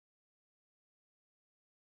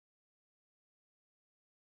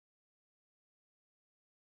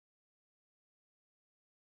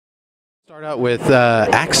Start out with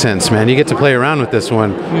accents, man. You get to play around with this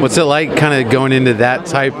one. What's it like kind of going into that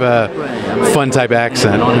type fun type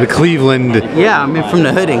accent, the Cleveland? Yeah, I'm from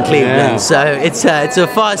the hood in Cleveland, so it's a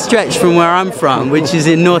far stretch from where I'm from, which is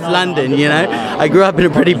in North London, you know. I grew up in a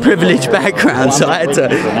pretty privileged background, so I had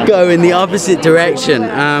to go in the opposite direction.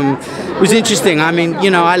 It was interesting. I mean,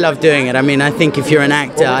 you know, I love doing it. I mean, I think if you're an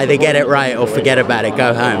actor, either get it right or forget about it,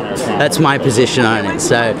 go home. That's my position on it.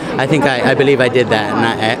 So I believe I did that,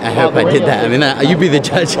 and I hope I did that. I mean, you be the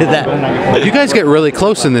judge of that. You guys get really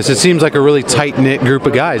close in this. It seems like a really tight-knit group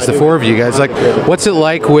of guys, the four of you guys. Like, what's it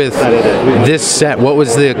like with this set? What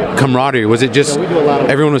was the camaraderie? Was it just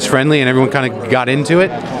everyone was friendly and everyone kind of got into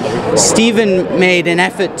it? Stephen made an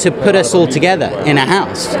effort to put us all together in a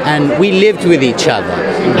house, and we lived with each other,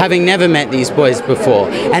 having never met these boys before.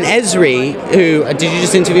 And Esri, who, did you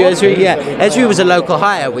just interview Esri? Yeah, Esri was a local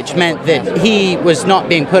hire, which meant that he was not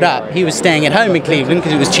being put up. He was staying at home in Cleveland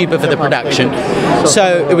because it was cheaper for the production.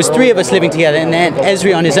 So it was three of us living together, and then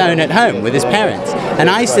Esri on his own at home with his parents. And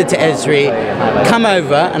I said to Esri, come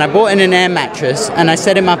over, and I bought in an air mattress, and I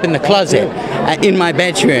set him up in the closet in my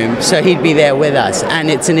bedroom so he'd be there with us. And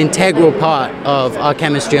it's an integral part of our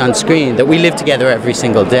chemistry on screen that we live together every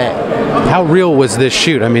single day. How real was this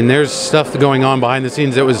shoot? I mean, there's stuff going on behind the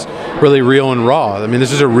scenes that was really real and raw. I mean,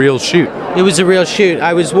 this is a real shoot. It was a real shoot.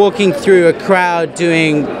 I was walking through a crowd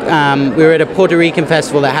doing, we were at a Puerto Rican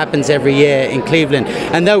festival that happens every year in Cleveland,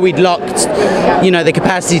 and though we'd locked, you know, the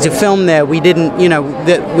capacity to film there, we didn't, you know,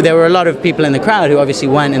 there were a lot of people in the crowd who obviously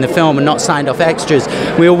weren't in the film and not signed off extras.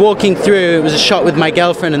 We were walking through, it was a shot with my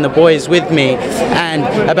girlfriend and the boys with me,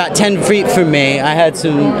 and about 10 feet from me, I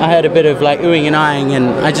heard a bit of like oohing and eyeing, and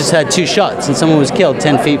I just heard 2 shots, and someone was killed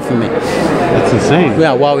 10 feet from me. That's insane.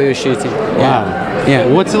 Yeah, while we were shooting. Wow. Yeah.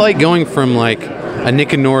 What's it like going from like a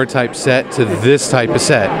Nick and Nora type set to this type of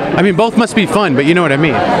set? I mean, both must be fun, but you know what I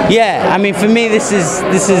mean. Yeah, I mean, for me, this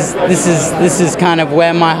is kind of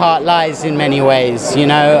where my heart lies in many ways. You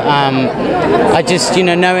know, I just, you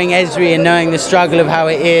know, knowing Esri and knowing the struggle of how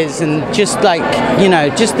it is, and just like, you know,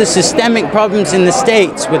 just the systemic problems in the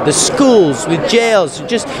States with the schools, with jails,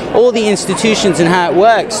 just all the institutions and how it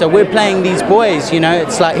works. So we're playing these boys, you know,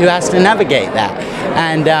 it's like who has to navigate that,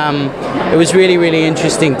 and it was really, really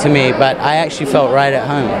interesting to me. But I actually felt right at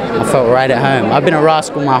home. I felt right at home. I've been a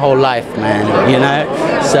rascal my whole life, man, you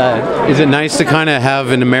know, so. Is it nice to kind of have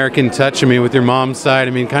an American touch? I mean, with your mom's side,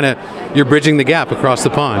 I mean, kind of, you're bridging the gap across the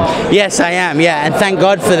pond. Yes, I am, yeah, and thank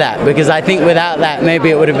God for that, because I think without that, maybe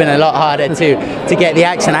it would have been a lot harder to get the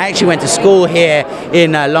accent. I actually went to school here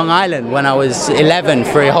in Long Island when I was 11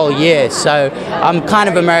 for a whole year, so I'm kind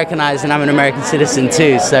of Americanized, and I'm an American citizen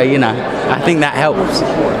too, so, you know, I think that helps.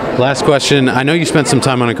 Last question. I know you spent some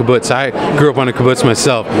time on a kibbutz. I grew up on a kibbutz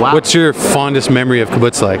myself. Wow. What's your fondest memory of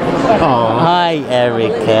kibbutz like? Oh, hi,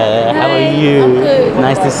 Erica. How are you?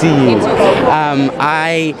 Nice to see you.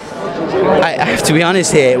 I have to be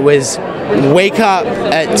honest here. It was wake up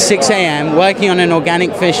at 6 a.m. working on an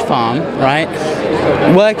organic fish farm, right?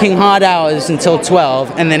 Working hard hours until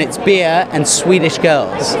 12, and then it's beer and Swedish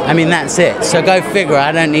girls. I mean, that's it. So go figure.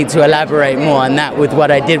 I don't need to elaborate more on that with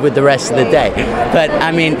what I did with the rest of the day. But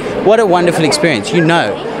I mean, what a wonderful experience, you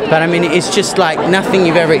know. But I mean, it's just like nothing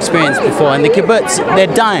you've ever experienced before. And the kibbutz,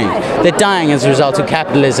 they're dying. They're dying as a result of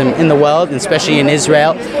capitalism in the world, and especially in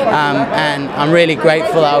Israel. And I'm really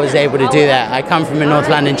grateful I was able to do that. I come from a North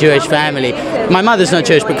London Jewish family. My mother's not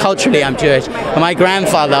Jewish, but culturally I'm Jewish. And my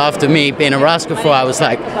grandfather, after me being a rascal for, I was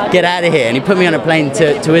like, get out of here. And he put me on a plane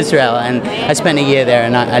to Israel. And I spent a year there,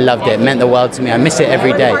 and I loved it. It meant the world to me. I miss it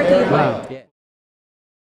every day. Wow. Yeah.